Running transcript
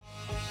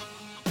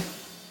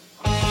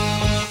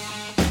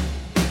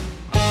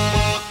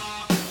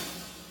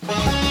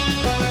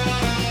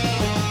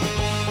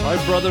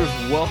sisters,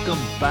 brothers, welcome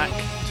back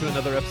to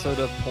another episode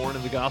of Porn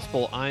in the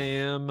Gospel. I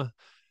am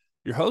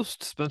your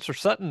host, Spencer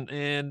Sutton,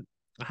 and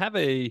I have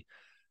a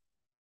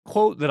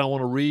quote that I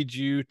want to read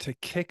you to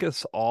kick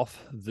us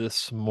off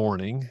this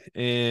morning,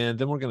 and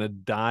then we're going to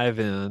dive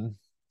in,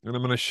 and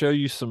I'm going to show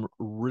you some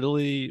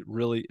really,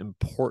 really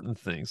important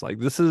things. Like,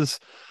 this is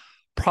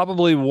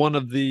probably one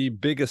of the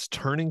biggest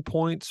turning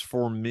points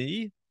for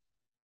me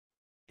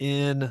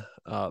in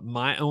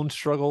my own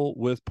struggle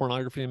with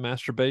pornography and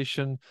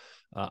masturbation.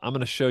 I'm going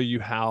to show you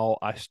how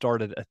I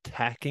started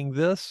attacking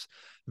this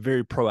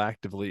very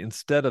proactively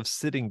instead of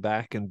sitting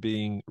back and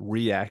being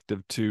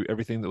reactive to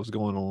everything that was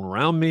going on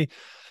around me.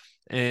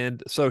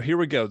 And so here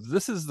we go.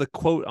 This is the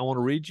quote I want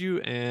to read you,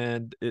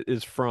 and it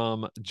is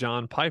from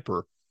John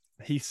Piper.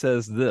 He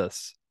says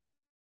this: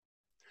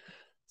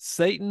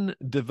 Satan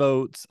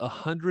devotes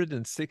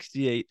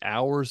 168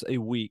 hours a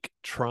week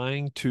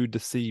trying to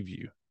deceive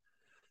you.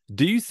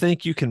 Do you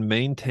think you can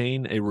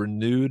maintain a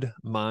renewed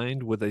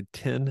mind with a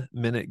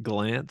 10-minute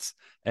glance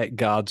at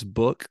God's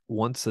book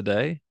once a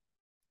day?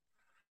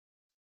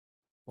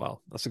 Wow,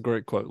 that's a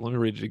great quote. Let me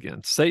read it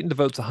again. Satan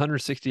devotes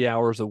 160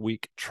 hours a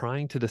week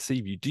trying to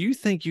deceive you. Do you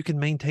think you can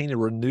maintain a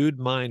renewed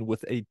mind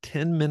with a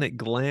 10-minute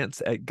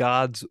glance at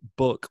God's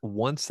book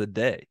once a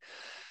day?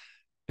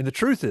 And the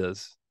truth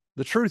is,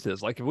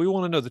 like, if we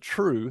want to know the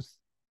truth,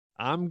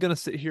 I'm going to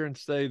sit here and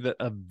say that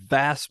a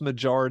vast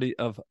majority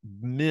of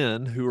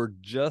men who are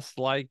just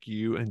like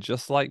you and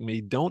just like me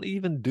don't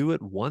even do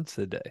it once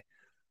a day.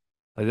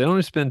 Like, they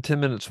only spend 10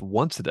 minutes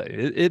once a day.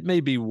 It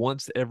may be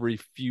once every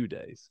few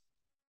days.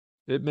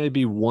 It may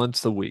be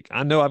once a week.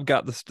 I know I've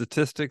got the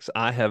statistics.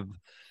 I have,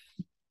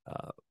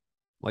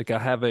 I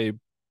have a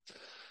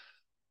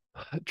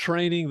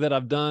training that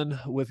I've done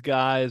with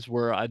guys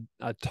where I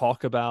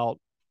talk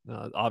about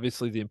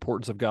obviously the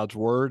importance of God's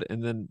word,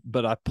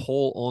 but I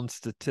pull on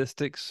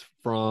statistics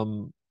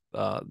from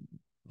uh,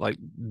 like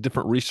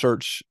different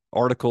research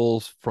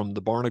articles from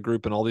the Barna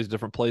Group and all these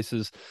different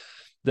places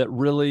that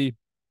really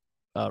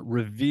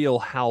reveal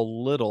how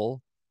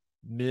little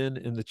men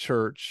in the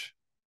church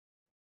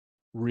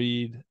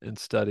read and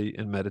study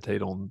and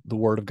meditate on the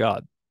word of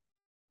God.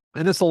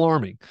 And it's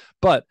alarming,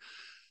 but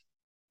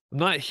I'm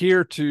not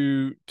here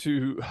to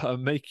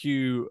make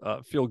you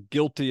feel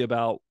guilty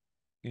about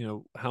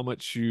how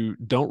much you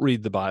don't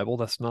read the Bible.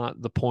 That's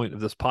not the point of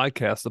this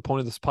podcast. The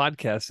point of this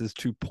podcast is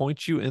to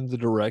point you in the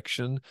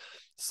direction,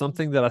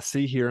 something that I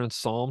see here in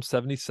Psalm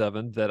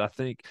 77 that I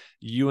think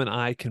you and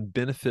I can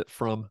benefit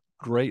from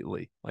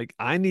greatly. Like,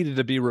 I needed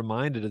to be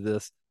reminded of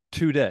this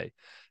today.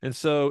 And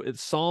so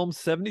it's Psalm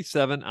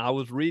 77. I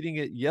was reading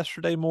it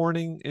yesterday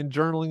morning and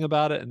journaling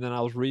about it, and then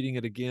I was reading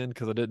it again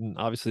because I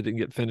obviously didn't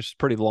get finished. It's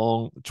pretty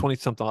long, 20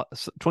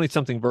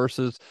 something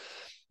verses.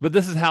 But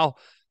this is how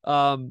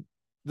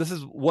this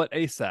is what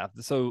Asaph.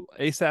 So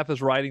Asaph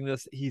is writing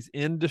this. He's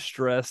in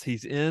distress.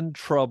 He's in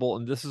trouble.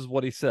 And this is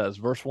what he says.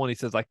 Verse 1, he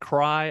says, I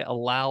cry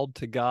aloud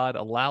to God,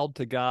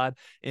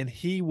 and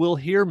he will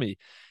hear me.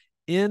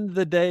 In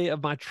the day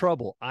of my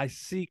trouble, I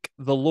seek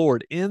the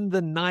Lord. In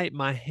the night,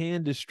 my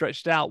hand is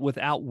stretched out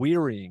without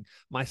wearying.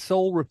 My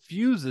soul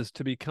refuses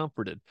to be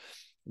comforted.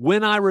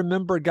 When I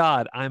remember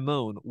God, I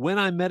moan. When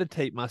I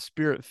meditate, my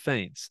spirit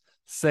faints.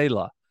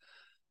 Selah.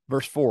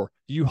 Verse 4,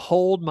 you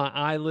hold my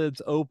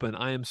eyelids open.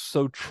 I am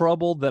so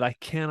troubled that I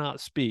cannot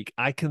speak.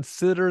 I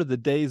consider the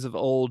days of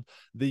old,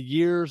 the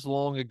years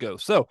long ago.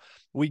 So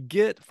we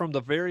get from the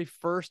very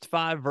first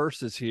 5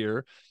 verses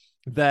here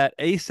that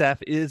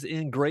Asaph is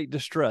in great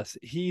distress.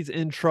 He's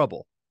in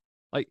trouble.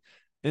 Like,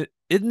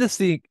 isn't this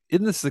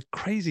the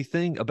crazy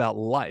thing about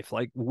life?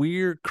 Like,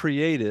 we're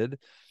created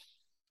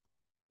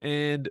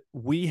and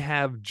we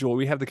have joy.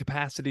 We have the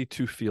capacity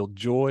to feel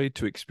joy,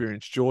 to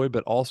experience joy,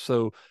 but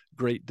also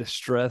great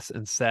distress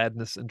and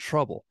sadness and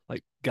trouble.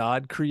 Like,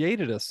 God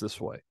created us this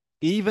way.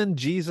 Even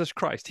Jesus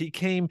Christ, he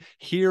came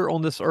here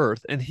on this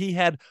earth and he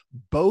had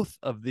both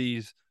of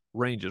these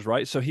ranges,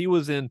 right? So he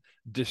was in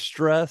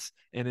distress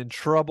and in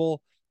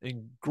trouble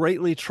and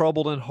greatly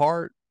troubled in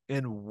heart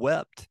and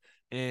wept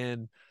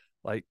and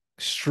like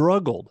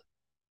struggled.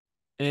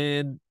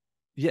 And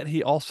yet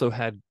he also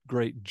had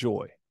great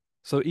joy.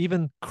 So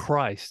even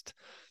Christ,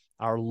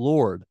 our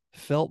Lord,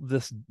 felt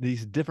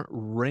these different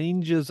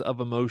ranges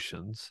of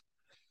emotions.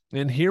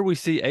 And here we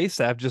see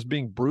Asaph just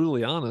being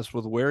brutally honest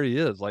with where he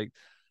is. Like,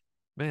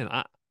 man,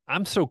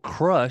 I'm so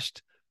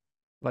crushed.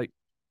 Like,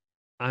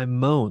 I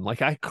moan,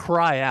 like I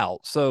cry out.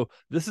 So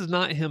this is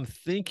not him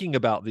thinking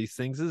about these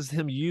things. This is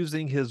him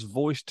using his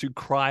voice to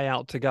cry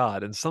out to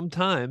God. And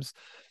sometimes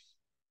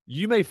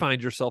you may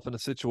find yourself in a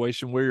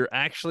situation where you're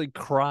actually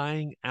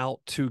crying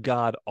out to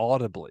God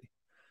audibly.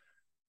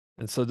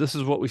 And so this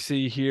is what we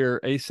see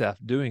here, Asaph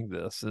doing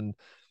this. And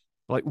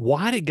like,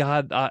 why did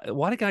God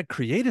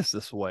create us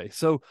this way?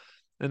 So,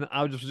 and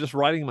I was just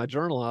writing in my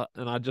journal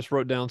and I just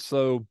wrote down,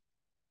 so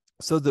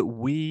that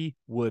we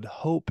would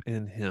hope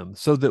in him,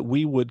 so that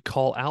we would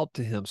call out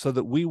to him, so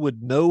that we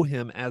would know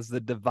him as the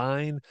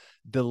divine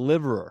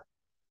deliverer,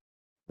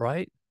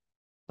 right?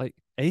 Like,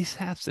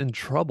 Asaph's in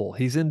trouble.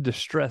 He's in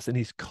distress and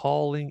he's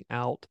calling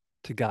out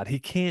to God. He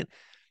can't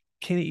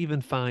can't he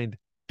even find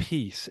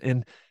peace?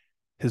 And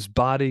his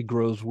body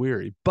grows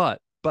weary.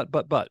 But,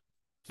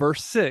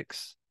 verse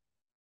 6,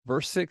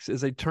 verse 6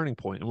 is a turning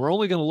point. And we're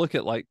only going to look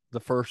at like the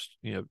first,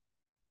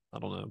 I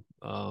don't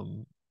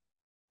know,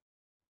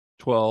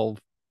 12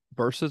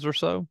 verses or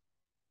so.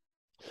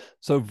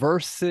 So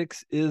verse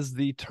 6 is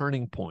the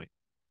turning point.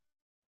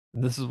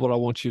 And this is what I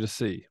want you to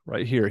see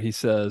right here. He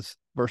says,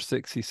 verse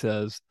 6, he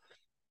says,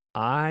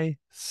 I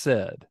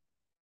said,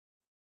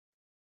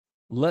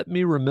 let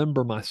me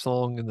remember my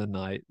song in the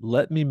night.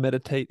 Let me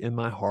meditate in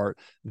my heart.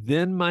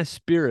 Then my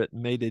spirit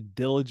made a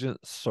diligent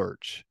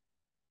search.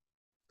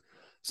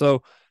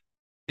 So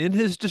in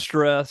his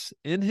distress,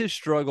 in his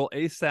struggle,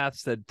 Asaph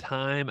said,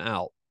 time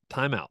out,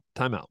 time out,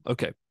 time out.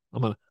 Okay,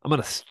 I'm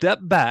gonna step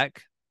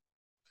back.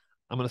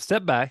 I'm gonna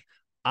step back.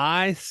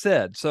 I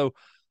said. So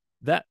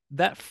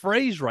that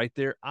phrase right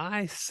there,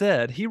 I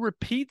said, he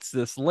repeats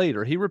this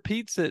later. He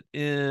repeats it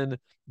in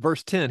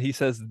verse 10. He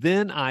says,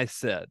 then I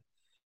said.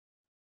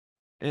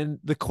 And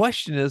the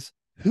question is,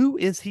 who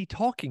is he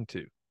talking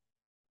to?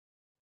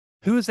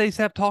 Who is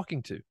Asaph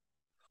talking to?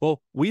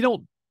 Well, we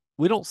don't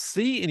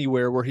see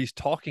anywhere where he's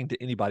talking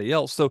to anybody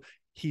else. So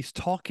he's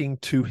talking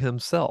to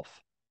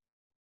himself.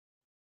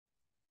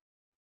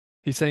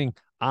 He's saying,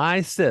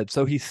 I said.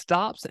 So he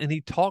stops and he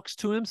talks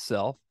to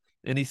himself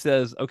and he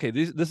says, okay,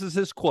 this is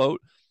his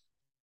quote.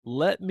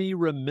 Let me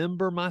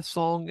remember my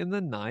song in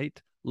the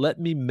night. Let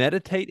me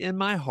meditate in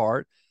my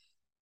heart.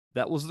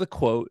 That was the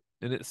quote.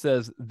 And it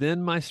says,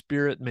 then my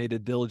spirit made a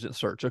diligent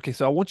search. Okay,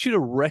 so I want you to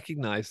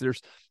recognize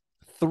there's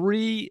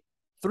three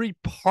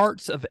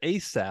parts of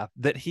Asaph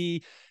that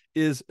he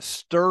is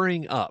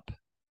stirring up.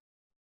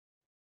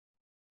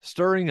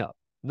 Stirring up.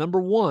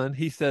 Number one,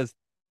 he says,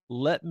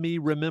 let me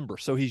remember.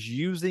 So he's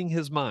using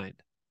his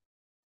mind.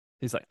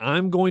 He's like,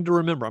 I'm going to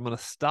remember. I'm going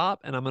to stop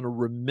and I'm going to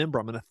remember.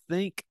 I'm going to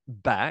think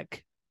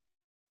back.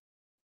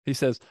 He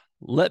says,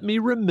 let me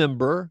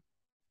remember.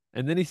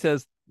 And then he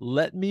says,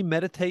 let me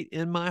meditate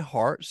in my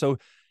heart. So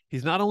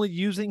he's not only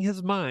using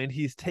his mind,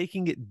 he's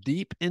taking it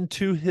deep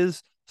into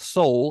his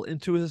soul,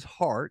 into his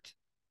heart,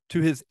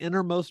 to his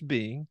innermost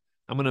being.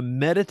 I'm going to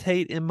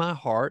meditate in my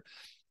heart.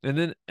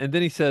 And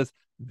then he says,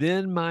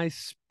 then my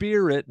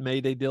spirit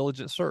made a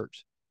diligent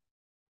search.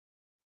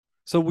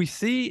 So we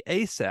see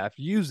Asaph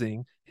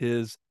using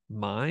his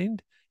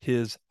mind,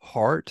 his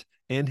heart,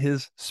 and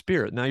his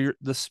spirit. Now,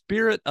 the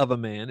spirit of a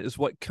man is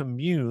what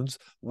communes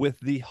with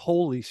the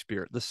Holy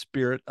Spirit, the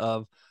Spirit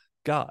of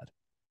God.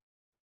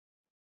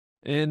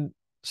 And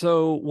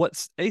so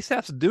what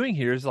Asaph's doing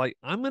here is like,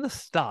 I'm going to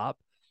stop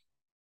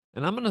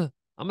and I'm going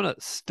to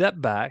step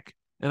back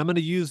and I'm going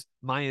to use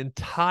my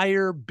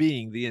entire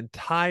being, the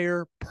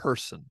entire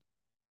person.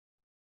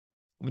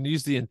 I'm going to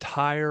use the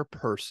entire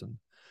person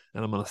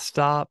and I'm going to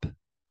stop and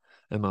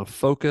I'm going to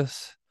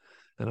focus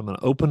and I'm going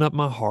to open up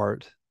my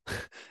heart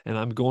and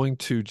I'm going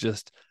to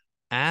just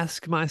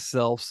ask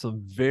myself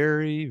some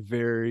very,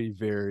 very,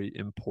 very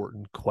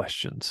important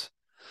questions.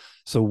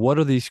 So what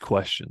are these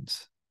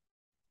questions?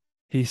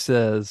 He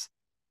says,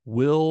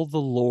 will the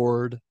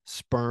Lord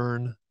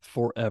spurn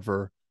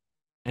forever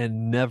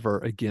and never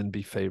again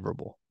be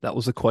favorable? That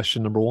was a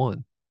question number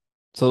one.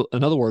 So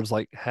in other words,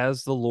 like,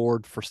 has the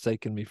Lord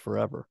forsaken me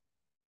forever?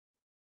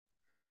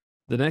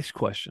 The next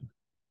question,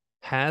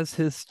 has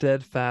his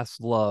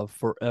steadfast love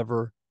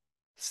forever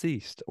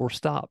ceased or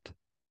stopped?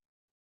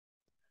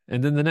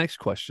 And then the next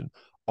question,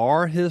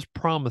 are his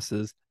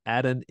promises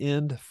at an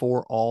end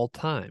for all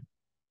time?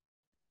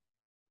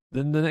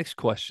 Then the next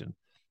question,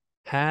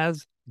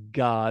 has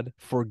God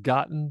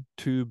forgotten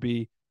to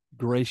be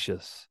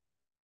gracious?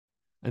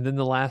 And then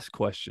the last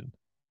question,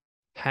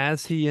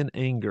 has he in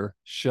anger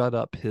shut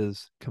up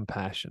his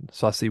compassion?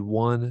 So I see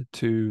 1,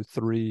 2,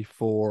 3,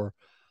 4,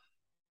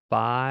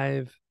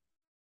 5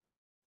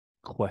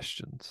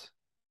 questions.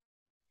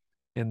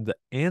 And the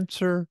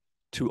answer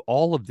to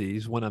all of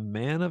these, when a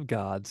man of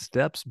God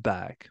steps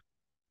back,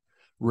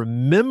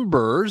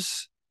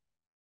 remembers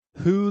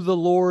who the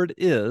Lord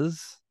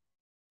is,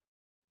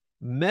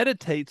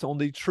 meditates on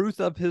the truth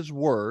of his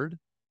word,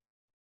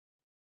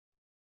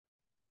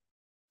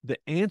 the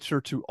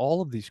answer to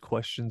all of these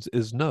questions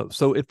is no.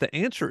 So if the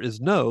answer is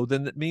no,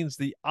 then that means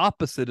the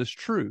opposite is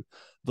true.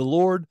 The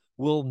Lord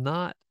will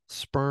not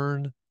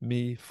spurn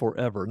me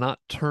forever, not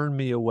turn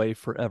me away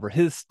forever.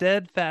 His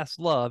steadfast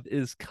love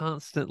is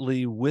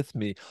constantly with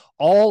me.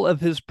 All of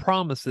his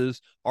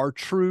promises are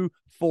true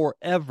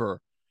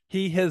forever.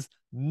 He has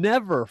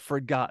never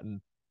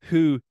forgotten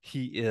who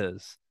he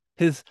is.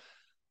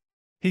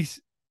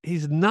 He's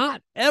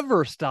not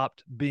ever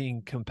stopped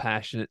being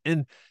compassionate,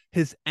 and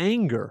his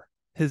anger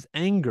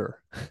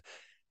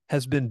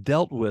has been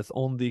dealt with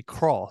on the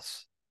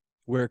cross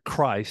where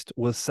Christ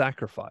was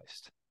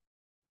sacrificed.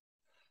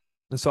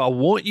 And so I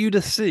want you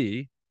to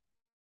see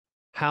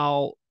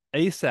how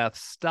Asaph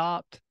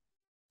stopped.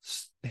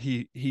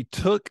 He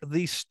took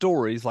these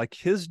stories, like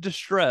his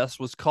distress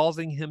was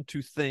causing him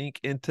to think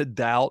and to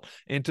doubt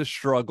and to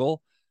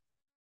struggle.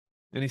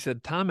 And he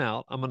said, time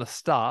out, I'm going to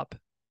stop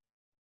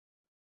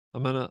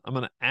I'm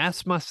gonna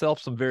ask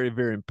myself some very,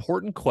 very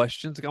important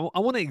questions. I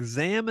want to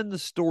examine the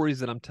stories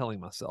that I'm telling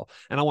myself,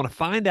 and I want to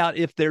find out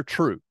if they're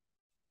true.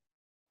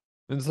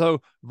 And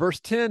so, verse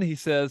 10, he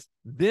says,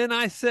 "Then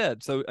I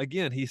said," so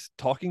again, he's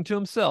talking to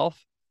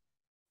himself,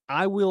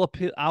 I will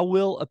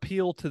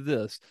appeal to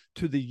this,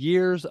 to the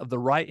years of the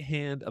right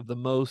hand of the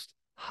Most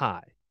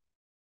High.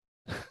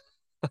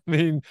 I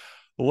mean,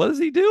 what is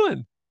he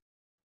doing?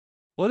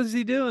 What is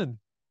he doing?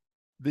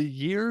 The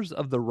years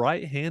of the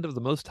right hand of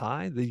the Most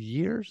High, the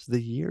years.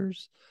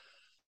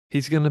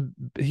 He's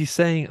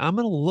saying, I'm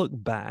going to look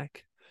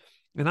back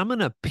and I'm going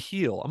to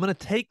appeal. I'm going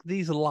to take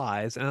these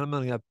lies and I'm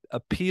going to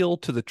appeal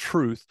to the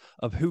truth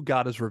of who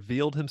God has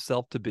revealed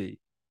himself to be.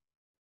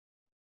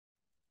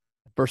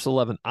 Verse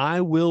 11, I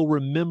will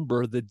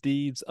remember the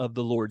deeds of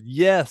the Lord.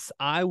 Yes,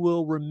 I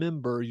will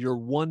remember your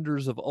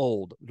wonders of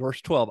old.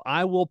 Verse 12,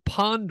 I will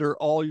ponder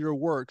all your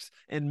works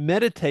and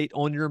meditate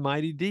on your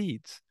mighty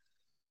deeds.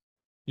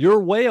 Your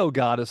way, O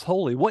God, is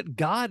holy. What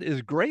God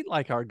is great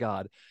like our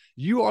God?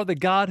 You are the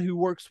God who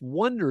works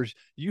wonders.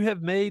 You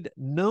have made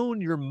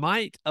known your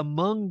might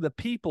among the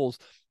peoples.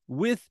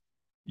 With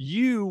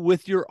you,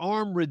 with your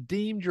arm,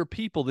 redeemed your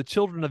people, the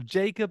children of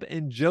Jacob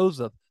and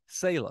Joseph.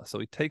 Selah. So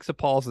he takes a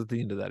pause at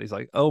the end of that. He's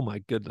like, oh my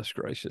goodness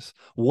gracious,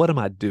 what am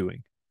I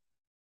doing?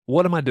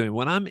 What am I doing?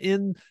 When I'm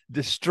in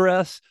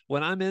distress,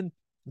 when I'm in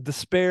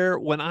despair,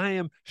 when I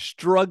am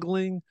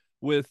struggling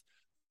with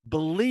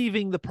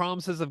believing the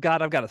promises of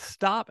God, I've got to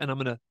stop and I'm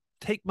going to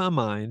take my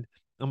mind,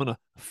 I'm going to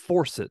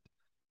force it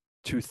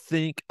to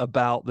think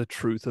about the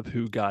truth of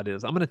who God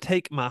is. I'm going to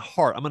take my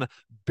heart, I'm going to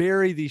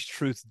bury these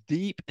truths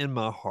deep in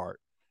my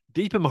heart,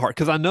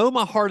 because I know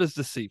my heart is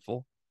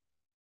deceitful.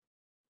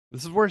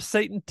 This is where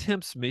Satan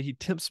tempts me. He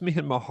tempts me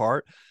in my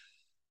heart.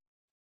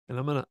 And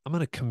I'm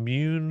gonna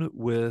commune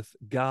with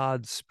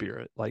God's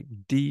spirit, like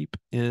deep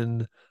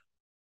in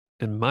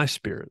my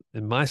spirit,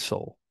 in my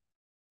soul.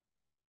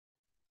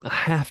 I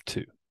have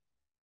to.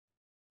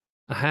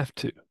 I have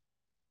to.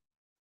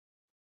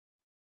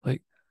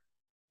 Like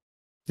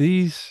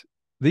these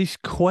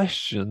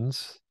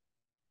questions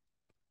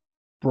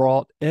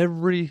brought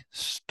every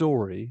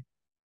story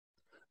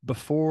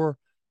before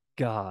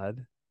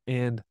God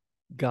and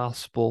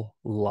gospel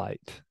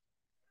light.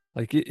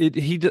 Like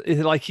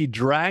he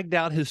dragged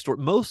out his story.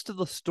 Most of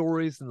the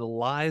stories and the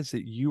lies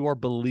that you are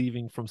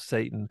believing from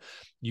Satan,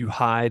 you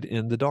hide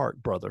in the dark,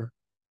 brother.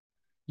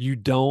 You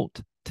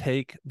don't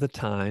take the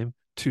time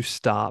to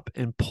stop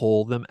and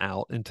pull them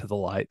out into the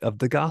light of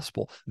the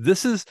gospel.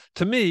 This is,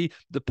 to me,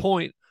 the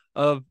point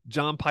of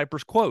John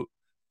Piper's quote.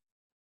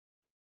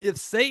 If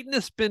Satan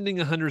is spending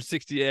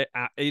 168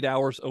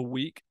 hours a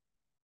week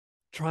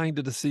trying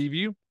to deceive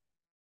you,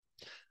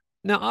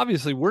 now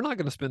obviously we're not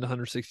going to spend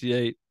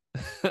 168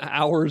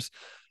 hours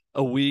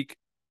a week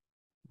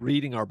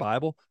reading our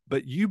Bible,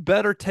 but you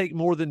better take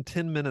more than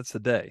 10 minutes a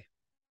day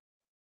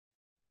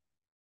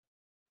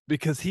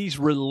because he's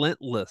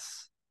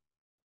relentless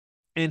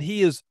and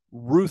he is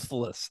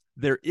ruthless.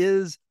 There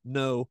is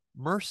no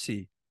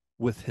mercy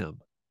with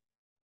him.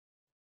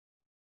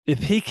 If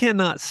he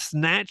cannot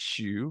snatch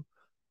you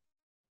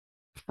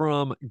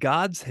from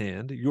God's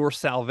hand, your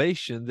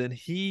salvation, then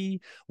he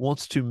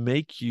wants to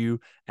make you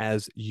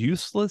as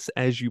useless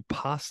as you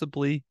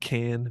possibly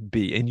can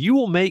be. And you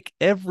will make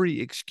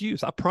every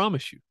excuse. I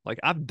promise you, like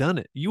I've done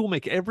it. You will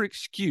make every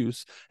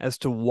excuse as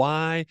to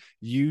why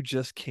you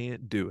just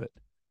can't do it.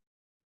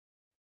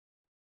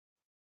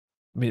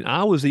 I mean,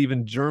 I was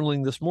even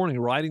journaling this morning,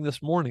 writing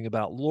this morning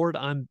about, Lord,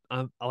 I'm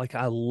like,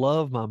 I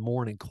love my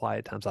morning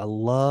quiet times. I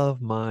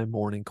love my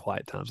morning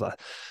quiet times. I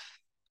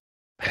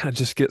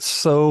just get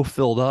so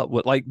filled up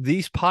with, like,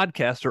 these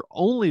podcasts are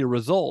only a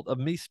result of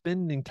me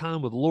spending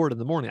time with the Lord in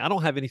the morning. I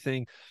don't have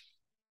anything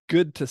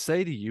good to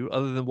say to you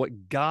other than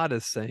what God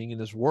is saying in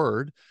his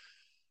word.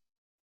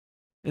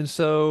 And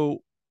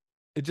so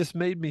it just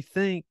made me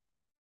think,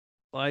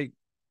 like,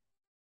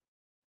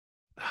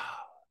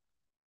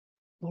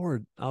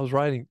 Lord, I was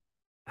writing,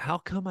 how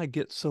come I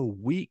get so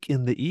weak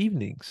in the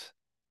evenings?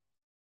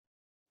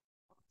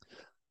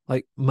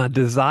 Like my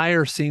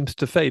desire seems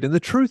to fade. And the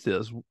truth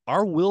is,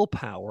 our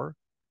willpower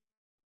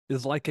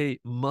is like a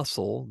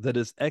muscle that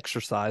is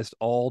exercised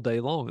all day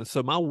long. And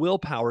so my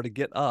willpower to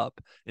get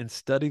up and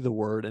study the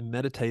word and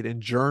meditate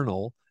and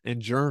journal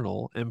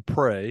and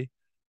pray,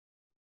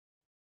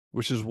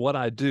 which is what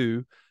I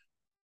do,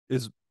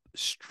 is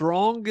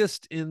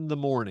strongest in the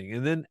morning.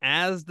 And then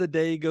as the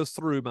day goes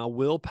through, my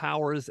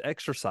willpower is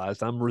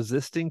exercised. I'm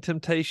resisting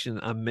temptation.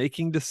 I'm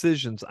making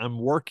decisions. I'm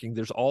working.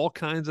 There's all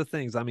kinds of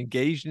things. I'm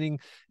engaging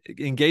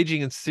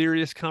in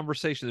serious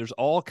conversation. There's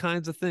all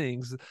kinds of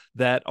things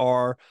that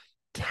are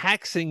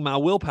taxing my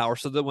willpower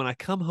so that when I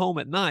come home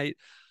at night,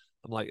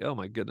 I'm like, oh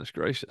my goodness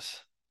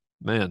gracious,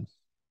 man,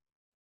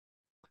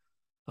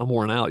 I'm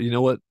worn out. You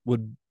know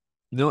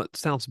what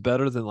sounds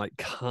better than like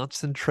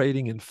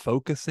concentrating and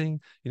focusing?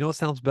 You know what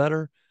sounds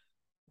better?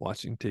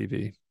 Watching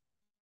TV,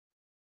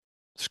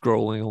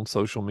 scrolling on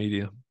social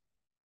media.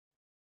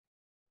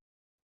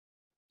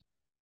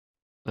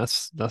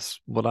 That's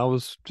what I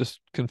was just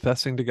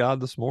confessing to God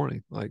this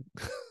morning. Like,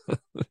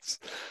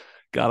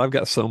 God, I've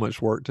got so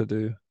much work to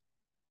do.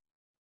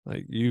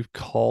 Like, you've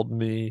called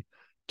me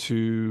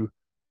to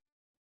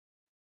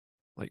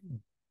like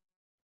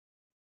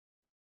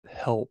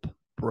help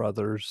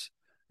brothers,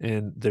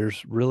 and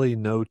there's really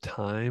no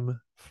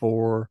time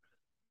for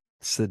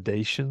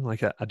sedation.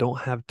 Like, I don't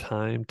have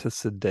time to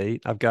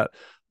sedate. I've got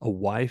a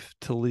wife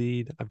to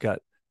lead. I've got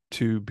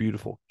two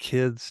beautiful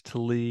kids to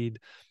lead.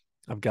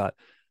 I've got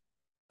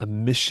a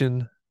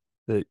mission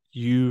that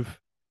you've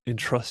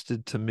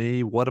entrusted to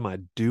me. What am I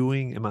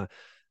doing?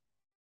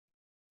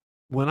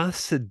 When I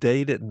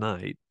sedate at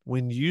night,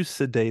 when you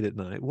sedate at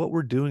night, what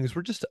we're doing is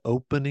we're just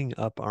opening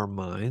up our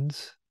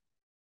minds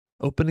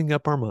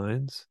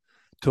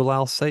to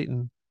allow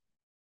Satan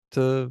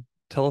to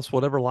tell us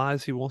whatever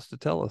lies he wants to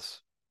tell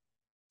us.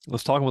 I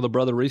was talking with a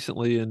brother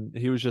recently, and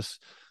he was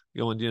just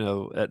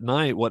going, at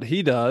night, what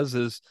he does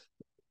is,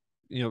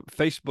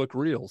 Facebook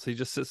Reels. He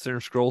just sits there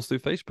and scrolls through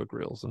Facebook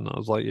Reels. And I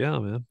was like, yeah,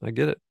 man, I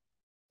get it.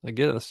 I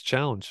get it. It's a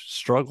challenge,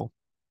 struggle.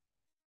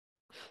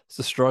 It's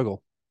a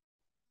struggle.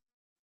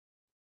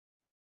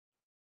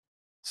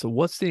 So,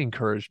 what's the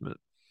encouragement?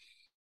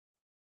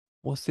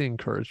 What's the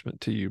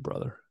encouragement to you,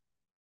 brother?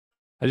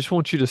 I just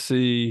want you to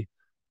see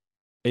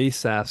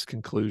Asaph's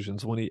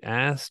conclusions when he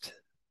asked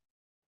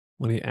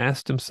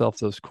himself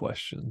those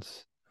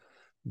questions.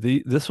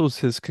 This was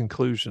his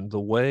conclusion: the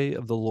way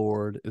of the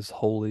Lord is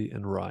holy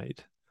and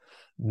right.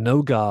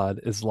 No God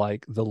is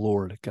like the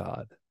Lord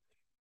God.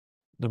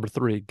 Number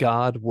three,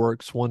 God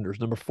works wonders.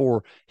 Number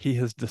four, he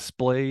has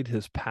displayed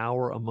his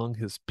power among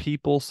his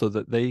people so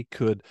that they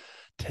could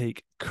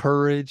take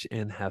courage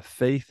and have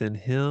faith in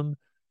him.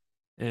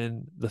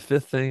 And the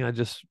fifth thing I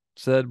just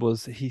said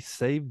was he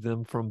saved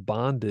them from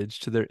bondage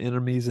to their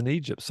enemies in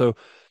Egypt. So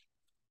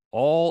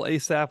all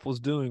Asaph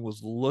was doing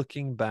was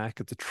looking back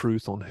at the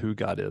truth on who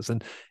God is.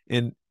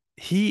 And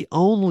he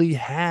only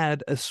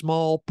had a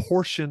small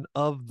portion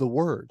of the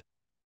word.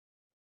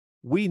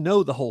 We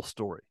know the whole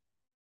story.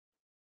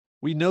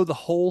 We know the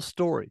whole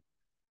story.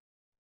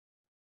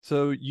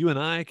 So you and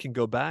I can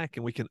go back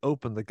and we can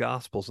open the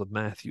gospels of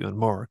Matthew and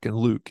Mark and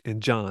Luke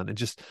and John and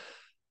just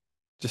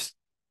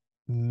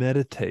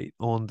meditate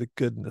on the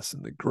goodness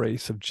and the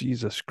grace of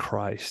Jesus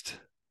Christ.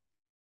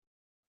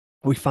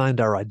 We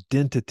find our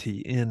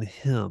identity in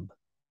him.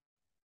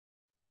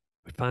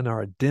 We find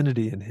our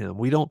identity in him.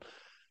 We don't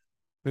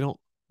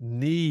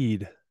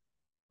need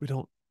we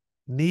don't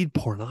need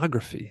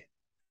pornography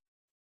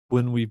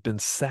when we've been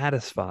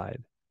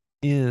satisfied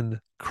in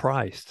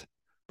Christ.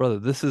 Brother,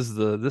 this is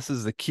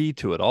the key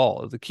to it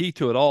all. The key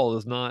to it all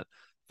is not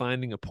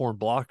finding a porn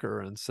blocker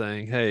and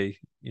saying, "Hey,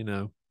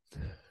 hey,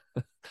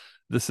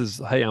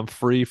 I'm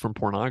free from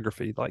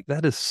pornography." Like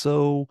that is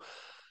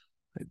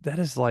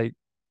like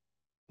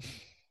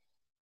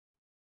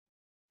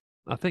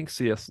I think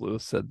C.S.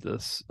 Lewis said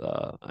this.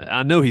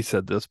 I know he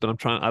said this,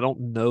 but I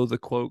don't know the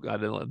quote. I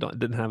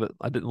didn't have it.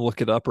 I didn't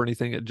look it up or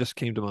anything. It just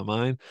came to my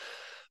mind.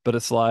 But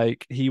it's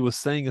like he was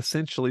saying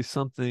essentially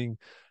something: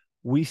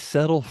 we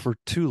settle for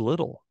too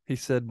little. He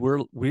said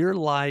we're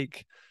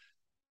like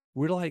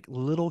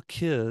little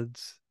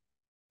kids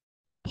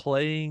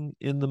playing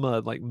in the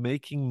mud, like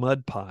making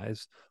mud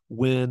pies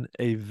when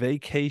a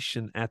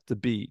vacation at the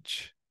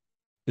beach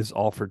is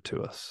offered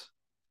to us.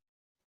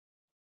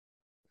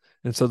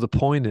 And so the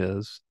point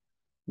is,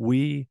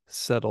 we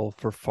settle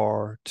for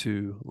far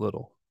too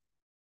little.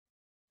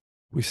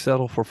 We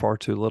settle for far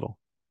too little.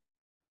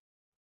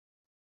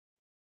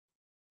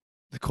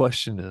 The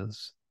question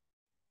is,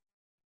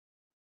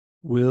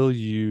 will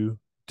you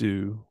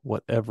do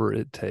whatever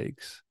it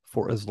takes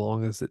for as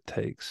long as it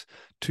takes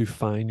to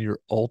find your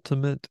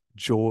ultimate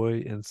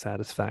joy and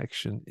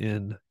satisfaction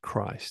in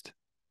Christ?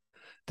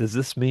 Does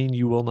this mean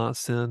you will not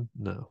sin?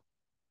 No.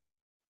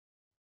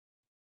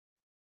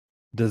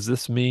 Does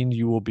this mean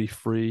you will be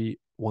free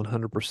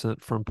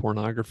 100% from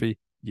pornography?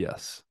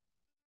 Yes.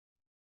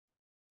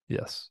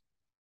 Yes.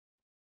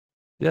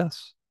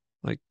 Yes.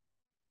 Like,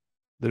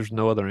 there's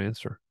no other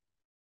answer.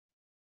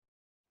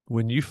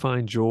 When you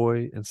find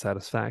joy and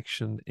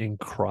satisfaction in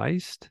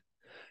Christ,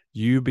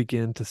 you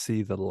begin to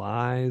see the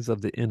lies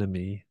of the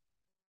enemy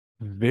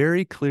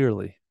very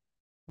clearly,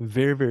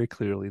 very, very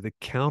clearly. The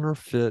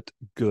counterfeit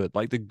good,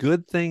 like the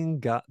good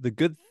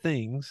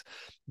things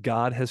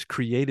God has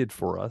created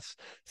for us,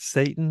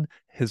 Satan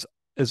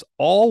is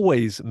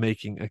always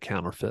making a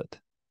counterfeit.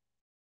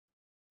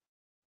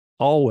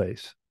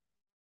 Always.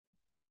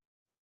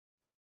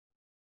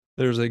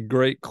 There's a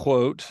great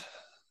quote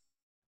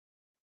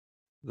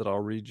that I'll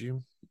read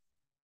you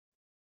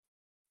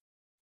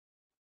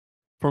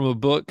from a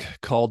book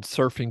called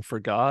Surfing for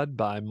God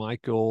by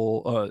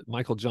Michael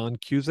John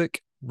Cusick.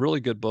 Really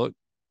good book.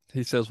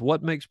 He says,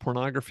 "What makes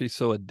pornography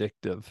so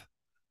addictive,"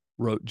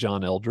 wrote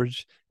John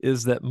Eldredge,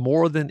 "is that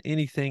more than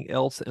anything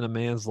else in a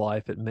man's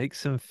life, it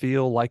makes him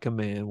feel like a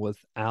man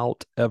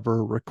without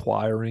ever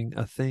requiring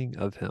a thing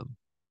of him."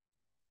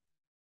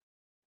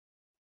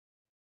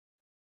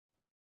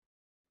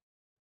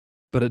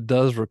 But it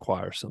does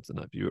require something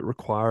of you. It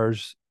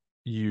requires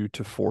you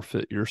to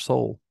forfeit your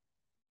soul.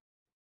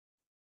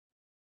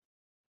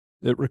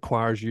 It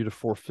requires you to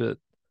forfeit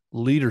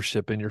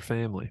leadership in your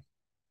family.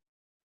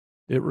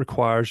 It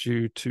requires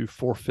you to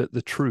forfeit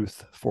the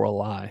truth for a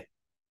lie.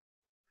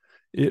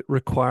 It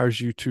requires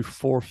you to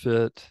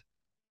forfeit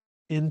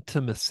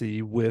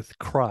intimacy with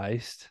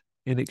Christ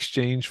in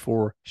exchange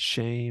for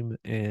shame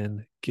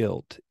and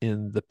guilt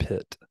in the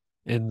pit,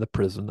 in the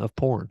prison of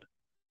porn.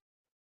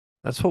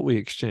 That's what we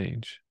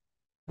exchange.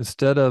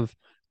 Instead of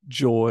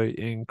joy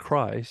in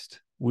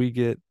Christ, we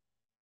get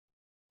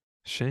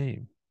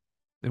shame,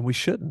 and we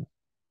shouldn't.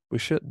 We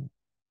shouldn't.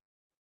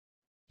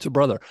 So,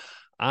 brother,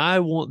 I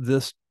want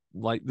this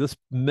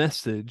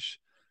message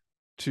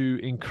to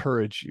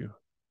encourage you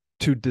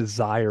to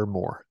desire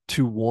more,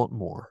 to want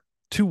more,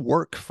 to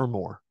work for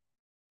more.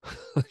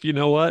 You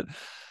know what?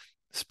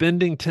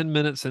 Spending 10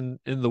 minutes in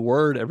the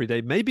word every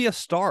day may be a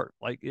start.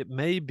 Like, it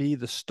may be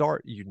the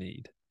start you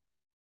need.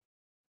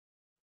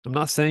 I'm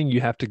not saying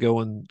you have to go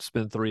and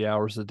spend 3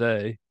 hours a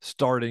day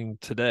starting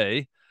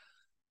today,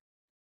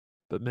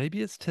 but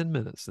maybe it's 10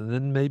 minutes, and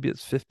then maybe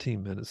it's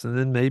 15 minutes, and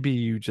then maybe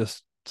you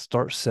just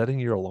start setting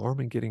your alarm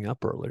and getting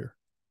up earlier.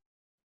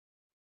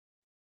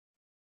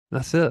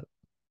 That's it.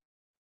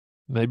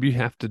 Maybe you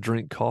have to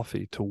drink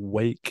coffee to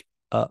wake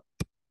up.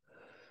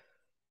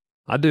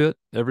 I do it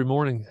every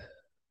morning.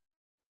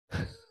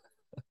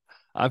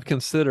 I've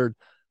considered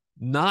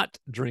not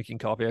drinking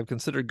coffee. I've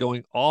considered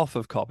going off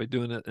of coffee,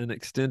 doing an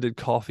extended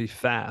coffee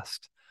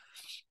fast.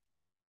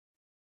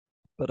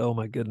 But oh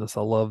my goodness,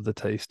 I love the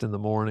taste in the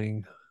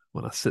morning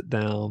when I sit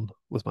down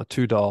with my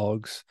two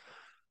dogs.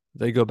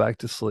 They go back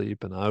to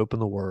sleep and I open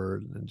the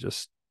word and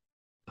just,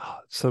 oh,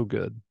 it's so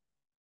good.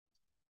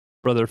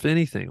 Brother, if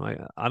anything, like,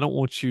 I don't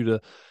want you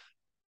to,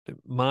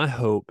 my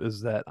hope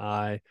is that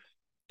I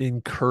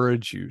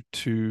encourage you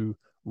to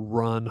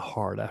run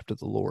hard after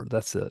the Lord.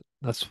 That's it.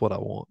 That's what I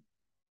want.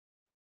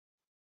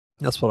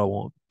 That's what I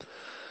want.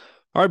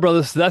 All right,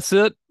 brothers, that's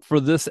it for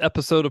this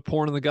episode of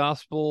Porn in the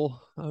Gospel.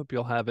 I hope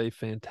you'll have a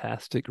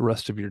fantastic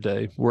rest of your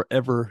day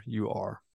wherever you are.